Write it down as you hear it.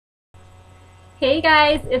Hey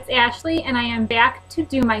guys, it's Ashley and I am back to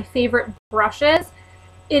do my favorite brushes.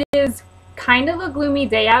 It is kind of a gloomy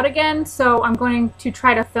day out again, so I'm going to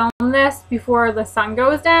try to film this before the sun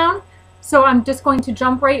goes down. So I'm just going to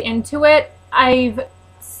jump right into it. I've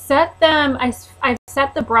set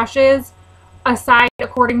the brushes aside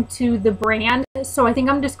according to the brand, so I think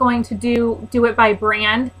I'm just going to do it by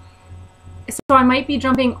brand. So I might be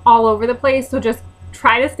jumping all over the place, so just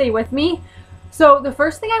try to stay with me. So the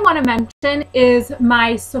first thing I want to mention is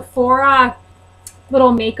my Sephora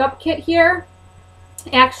little makeup kit here.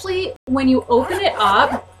 Actually, when you open it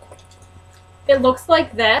up, it looks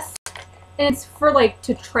like this, and it's for like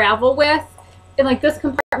to travel with. And like this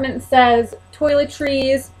compartment says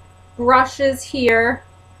toiletries, brushes here,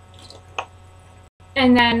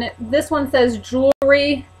 and then this one says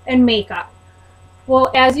jewelry and makeup.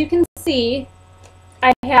 Well, as you can see,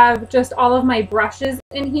 I have just all of my brushes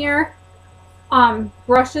in here.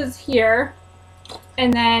 Brushes here,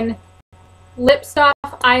 and then lip stuff,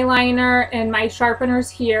 eyeliner, and my sharpeners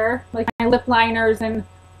here, like my lip liners and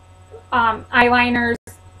eyeliners,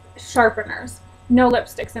 sharpeners. No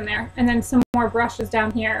lipsticks in there, and then some more brushes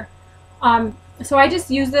down here. So I just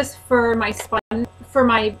use this for my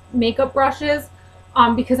makeup brushes,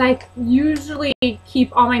 because I usually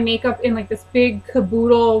keep all my makeup in like this big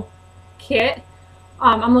caboodle kit.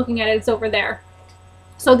 I'm looking at it, it's over there.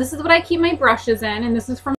 So this is what I keep my brushes in, and this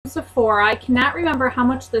is from Sephora. I cannot remember how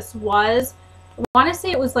much this was. I want to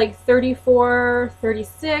say it was like $34,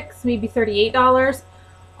 $36, maybe $38.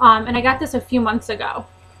 And I got this a few months ago.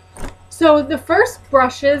 So the first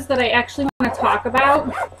brushes that I actually want to talk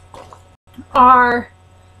about are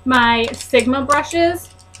my Sigma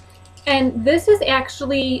brushes. And this is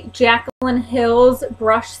actually Jaclyn Hill's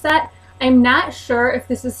brush set. I'm not sure if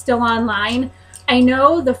this is still online. I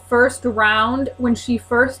know the first round, when she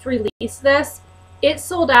first released this, it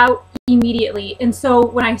sold out immediately. And so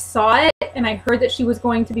when I saw it and I heard that she was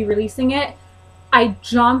going to be releasing it, I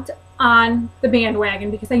jumped on the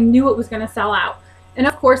bandwagon because I knew it was going to sell out. And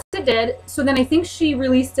of course it did. So then I think she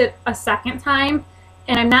released it a second time,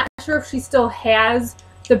 and I'm not sure if she still has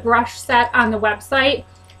the brush set on the website.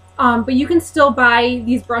 But you can still buy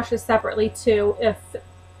these brushes separately too if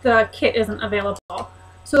the kit isn't available.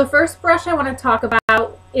 So the first brush I want to talk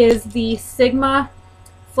about is the Sigma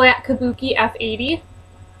Flat Kabuki F80.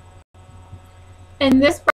 And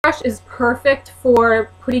this brush is perfect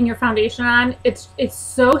for putting your foundation on. It's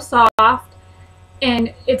so soft,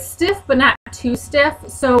 and it's stiff but not too stiff,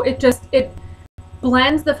 so it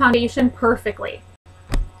blends the foundation perfectly.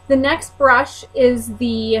 The next brush is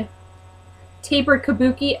the Tapered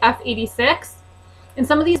Kabuki F86. And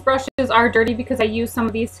some of these brushes are dirty because I used some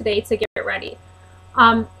of these today to get ready.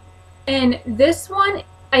 And this one,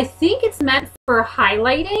 I think it's meant for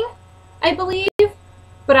highlighting, I believe,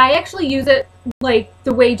 but I actually use it like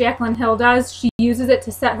the way Jaclyn Hill does. She uses it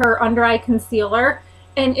to set her under eye concealer,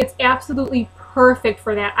 and it's absolutely perfect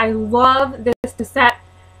for that. I love this to set,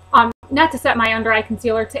 not to set my under eye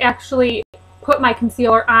concealer, to actually put my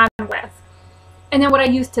concealer on with. And then what I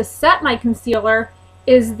use to set my concealer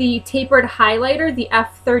is the tapered highlighter, the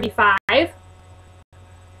F35.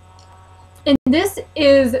 And this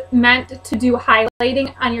is meant to do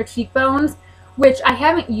highlighting on your cheekbones, which I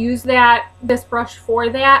haven't used this brush for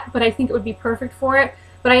that, but I think it would be perfect for it.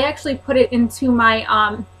 But I actually put it into my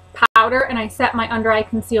powder, and I set my under eye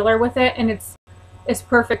concealer with it, and it's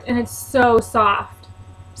perfect, and it's so soft,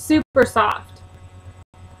 super soft.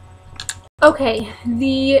 Okay,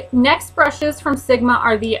 the next brushes from Sigma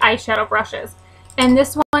are the eyeshadow brushes, and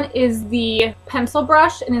this one is the pencil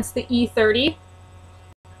brush, and it's the E30.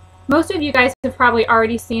 Most of you guys have probably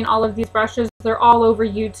already seen all of these brushes. They're all over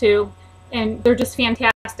YouTube, and they're just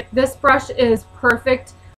fantastic. This brush is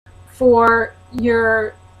perfect for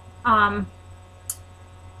your to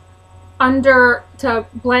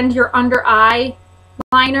blend your under eye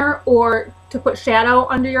liner or to put shadow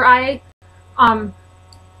under your eye.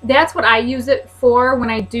 That's what I use it for when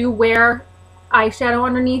I do wear eyeshadow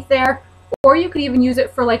underneath there. Or you could even use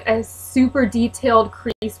it for like a super detailed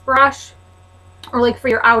crease brush, or like for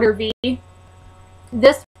your outer V.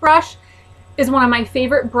 This brush is one of my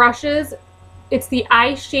favorite brushes. It's the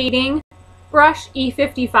eye shading brush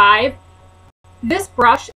E55. This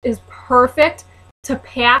brush is perfect to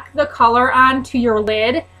pack the color onto your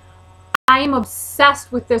lid. I am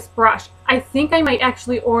obsessed with this brush. I think I might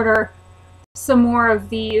actually order some more of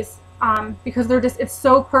these because it's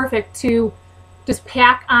so perfect to just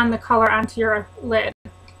pack on the color onto your lid.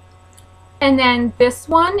 And then this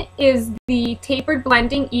one is the Tapered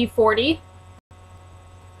Blending E40.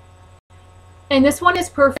 And this one is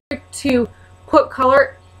perfect to put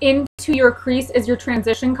color into your crease as your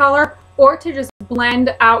transition color, or to just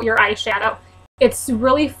blend out your eyeshadow. It's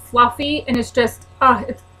really fluffy, and it's just,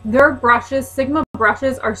 their brushes, Sigma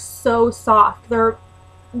brushes, are so soft. They're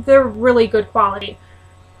really good quality.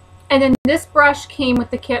 And then this brush came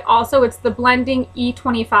with the kit also. It's the Blending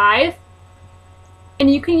E25.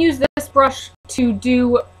 And you can use this brush to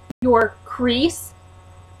do your crease,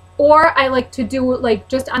 or I like to do like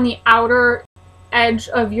just on the outer edge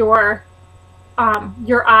of your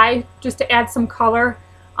eye, just to add some color,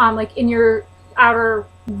 like in your outer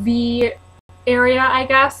V area, I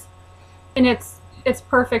guess. And it's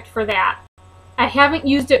perfect for that. I haven't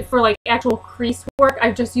used it for like actual crease work.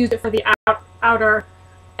 I've just used it for the outer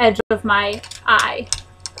edge of my eye.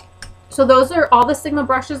 So those are all the Sigma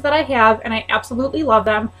brushes that I have, and I absolutely love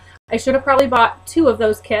them. I should have probably bought 2 of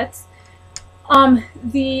those kits.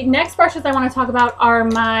 The next brushes I want to talk about are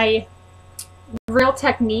my Real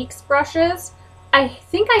Techniques brushes. I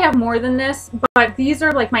think I have more than this, but these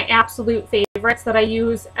are like my absolute favorites that I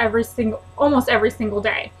use almost every single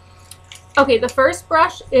day. Okay, the first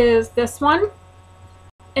brush is this one,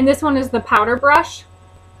 and this one is the powder brush.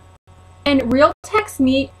 And Real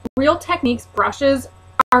Techniques brushes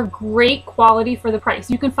are great quality for the price.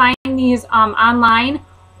 You can find these online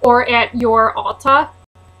or at your Ulta,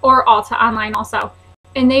 or Ulta online also.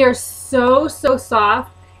 And they are so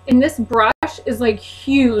soft. And this brush is like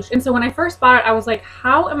huge. And so when I first bought it, I was like,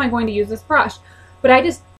 how am I going to use this brush? But I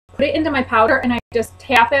just put it into my powder and I just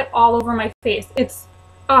tap it all over my face.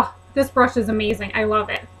 This brush is amazing. I love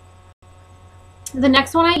it. The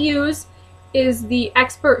next one I use is the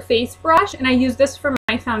Expert Face Brush, and I use this for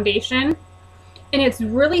my foundation. And it's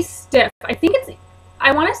really stiff.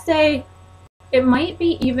 I want to say it might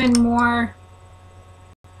be even more,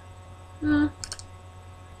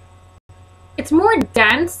 it's more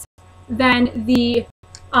dense than the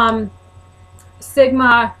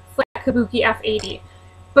Sigma Flat Kabuki F80.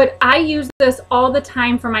 But I use this all the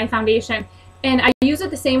time for my foundation. And I use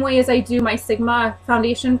it the same way as I do my Sigma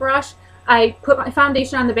foundation brush. I put my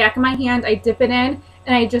foundation on the back of my hand, I dip it in,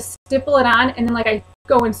 and I just stipple it on, and then like I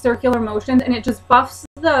go in circular motions, and it just buffs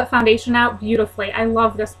the foundation out beautifully. I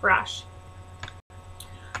love this brush.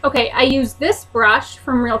 Okay, I use this brush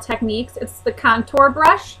from Real Techniques. It's the contour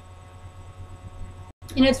brush,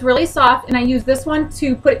 and it's really soft, and I use this one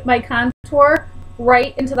to put my contour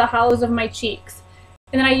right into the hollows of my cheeks.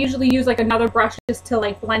 And then I usually use like another brush just to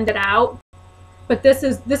like blend it out. But this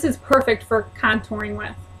is perfect for contouring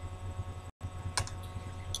with.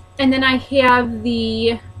 And then I have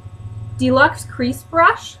the Deluxe Crease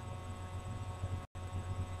Brush.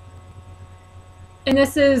 And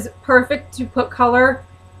this is perfect to put color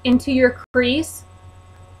into your crease,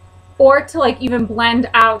 or to like even blend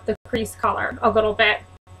out the crease color a little bit.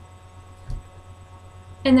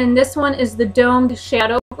 And then this one is the Domed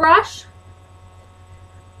Shadow Brush.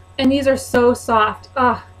 And these are so soft.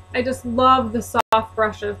 I just love the soft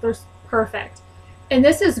brushes. They're perfect. And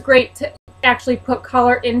this is great to actually put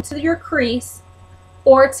color into your crease,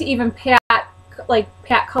 or to even pat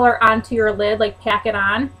color onto your lid, like pack it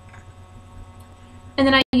on. And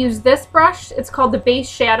then I use this brush. It's called the Base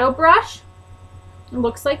Shadow Brush. It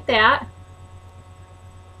looks like that.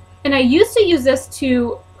 And I used to use this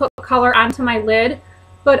to put color onto my lid,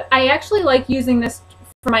 but I actually like using this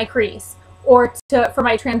for my crease, or for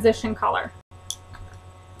my transition color.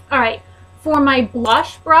 All right, for my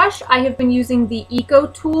blush brush, I have been using the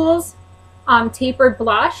EcoTools Tapered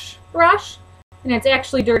Blush Brush. And it's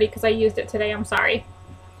actually dirty because I used it today, I'm sorry.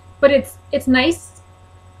 But it's nice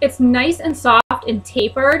and soft and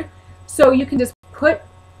tapered. So you can just put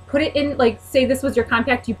it in, like say this was your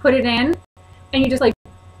compact, you put it in and you just like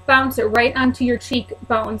bounce it right onto your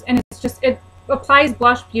cheekbones, and it applies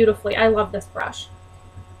blush beautifully. I love this brush.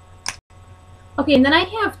 Okay, and then I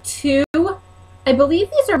have 2, I believe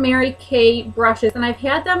these are Mary Kay brushes, and I've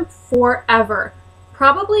had them forever.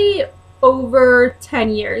 Probably over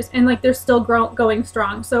 10 years, and like they're still going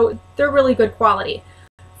strong, so they're really good quality.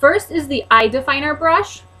 First is the Eye Definer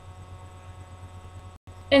brush,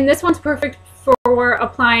 and this one's perfect for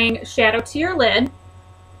applying shadow to your lid.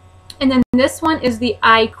 And then this one is the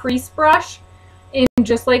Eye Crease brush, and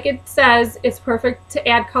just like it says, it's perfect to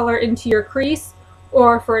add color into your crease,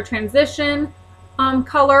 or for a transition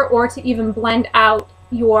color, or to even blend out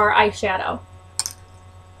your eyeshadow.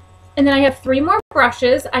 And then I have 3 more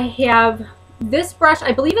brushes. I have this brush,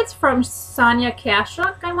 I believe it's from Sonia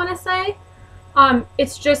Kashuk, I want to say.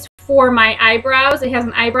 It's just for my eyebrows. It has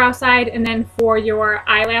an eyebrow side and then for your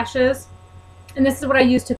eyelashes. And this is what I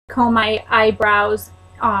use to comb my eyebrows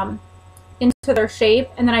into their shape.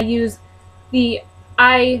 And then I use the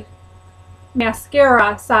eye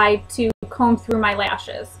mascara side to comb through my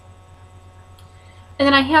lashes. And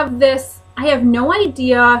then I have this, I have no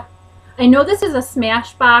idea. I know this is a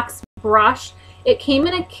Smashbox brush. It came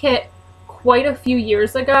in a kit quite a few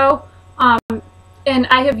years ago, and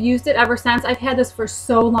I have used it ever since. I've had this for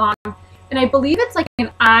so long, and I believe it's like an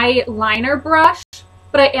eyeliner brush,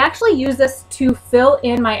 but I actually use this to fill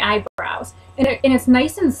in my eyebrows, and it's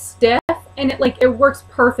nice and stiff, and it works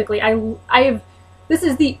perfectly. This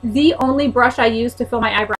is the only brush I use to fill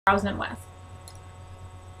my eyebrows in with.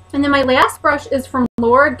 And then my last brush is from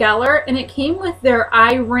Laura Geller, and it came with their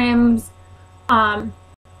iRims,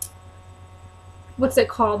 what's it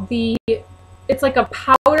called? It's like a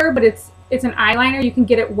powder, but it's an eyeliner. You can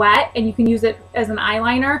get it wet and you can use it as an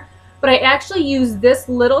eyeliner. But I actually use this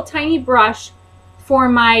little tiny brush for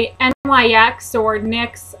my NYX or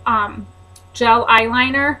NYX gel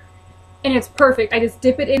eyeliner, and it's perfect. I just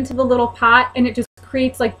dip it into the little pot and it just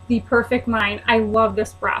creates like the perfect line. I love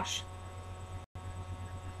this brush.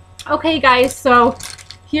 Okay guys, so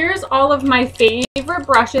here's all of my favorite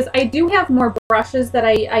brushes. I do have more brushes that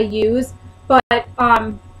I use, but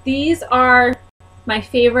these are my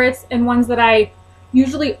favorites and ones that I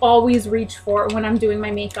usually always reach for when I'm doing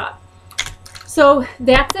my makeup. So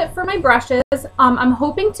that's it for my brushes. I'm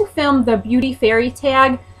hoping to film the Beauty Fairy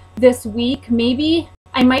tag this week. Maybe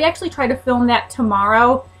I might actually try to film that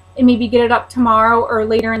tomorrow and maybe get it up tomorrow or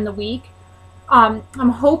later in the week. I'm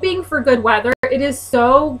hoping for good weather. It is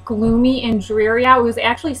so gloomy and dreary out. It was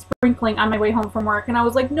actually sprinkling on my way home from work, and I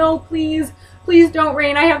was like, no, please, please don't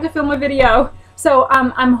rain. I have to film a video. So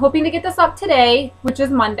I'm hoping to get this up today, which is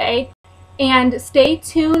Monday, and stay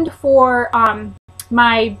tuned for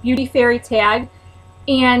my Beauty Fairy tag.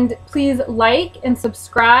 And please like and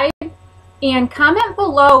subscribe and comment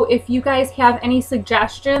below if you guys have any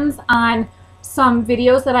suggestions on some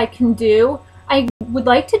videos that I can do. I would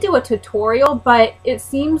like to do a tutorial, but it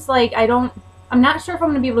seems like I'm not sure if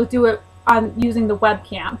I'm going to be able to do it on using the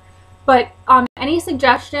webcam. But any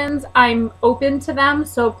suggestions, I'm open to them,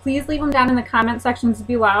 so please leave them down in the comment sections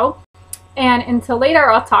below. And until later,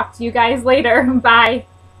 I'll talk to you guys later. Bye.